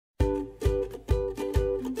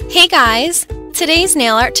Hey guys! Today's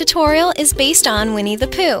nail art tutorial is based on Winnie the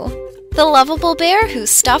Pooh, the lovable bear who's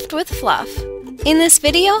stuffed with fluff. In this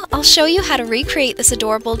video, I'll show you how to recreate this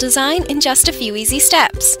adorable design in just a few easy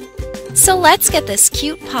steps. So let's get this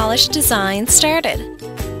cute polished design started.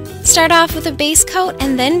 Start off with a base coat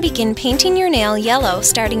and then begin painting your nail yellow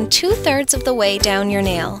starting 2/3 of the way down your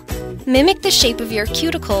nail. Mimic the shape of your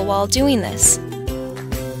cuticle while doing this.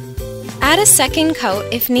 Add a second coat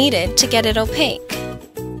if needed to get it opaque.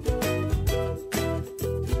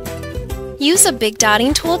 Use a big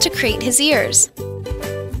dotting tool to create his ears.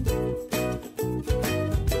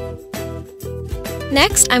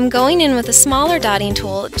 Next, I'm going in with a smaller dotting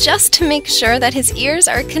tool just to make sure that his ears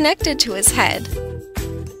are connected to his head.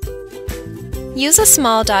 Use a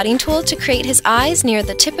small dotting tool to create his eyes near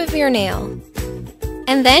the tip of your nail.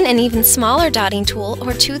 And then an even smaller dotting tool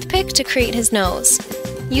or toothpick to create his nose.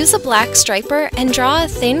 Use a black striper and draw a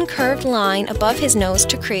thin curved line above his nose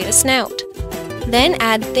to create a snout. Then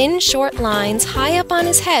add thin, short lines high up on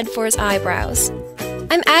his head for his eyebrows.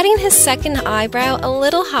 I'm adding his second eyebrow a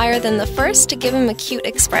little higher than the first to give him a cute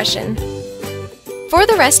expression. For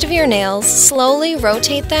the rest of your nails, slowly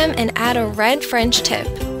rotate them and add a red French tip.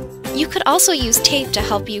 You could also use tape to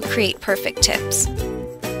help you create perfect tips.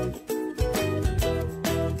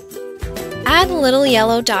 Add little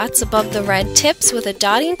yellow dots above the red tips with a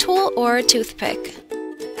dotting tool or a toothpick.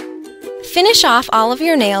 Finish off all of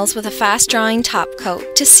your nails with a fast-drying top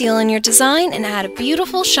coat to seal in your design and add a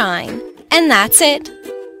beautiful shine. And that's it!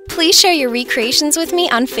 Please share your recreations with me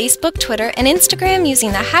on Facebook, Twitter, and Instagram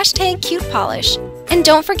using the hashtag cutepolish. And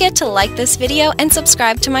don't forget to like this video and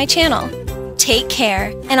subscribe to my channel. Take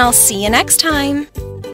care, and I'll see you next time!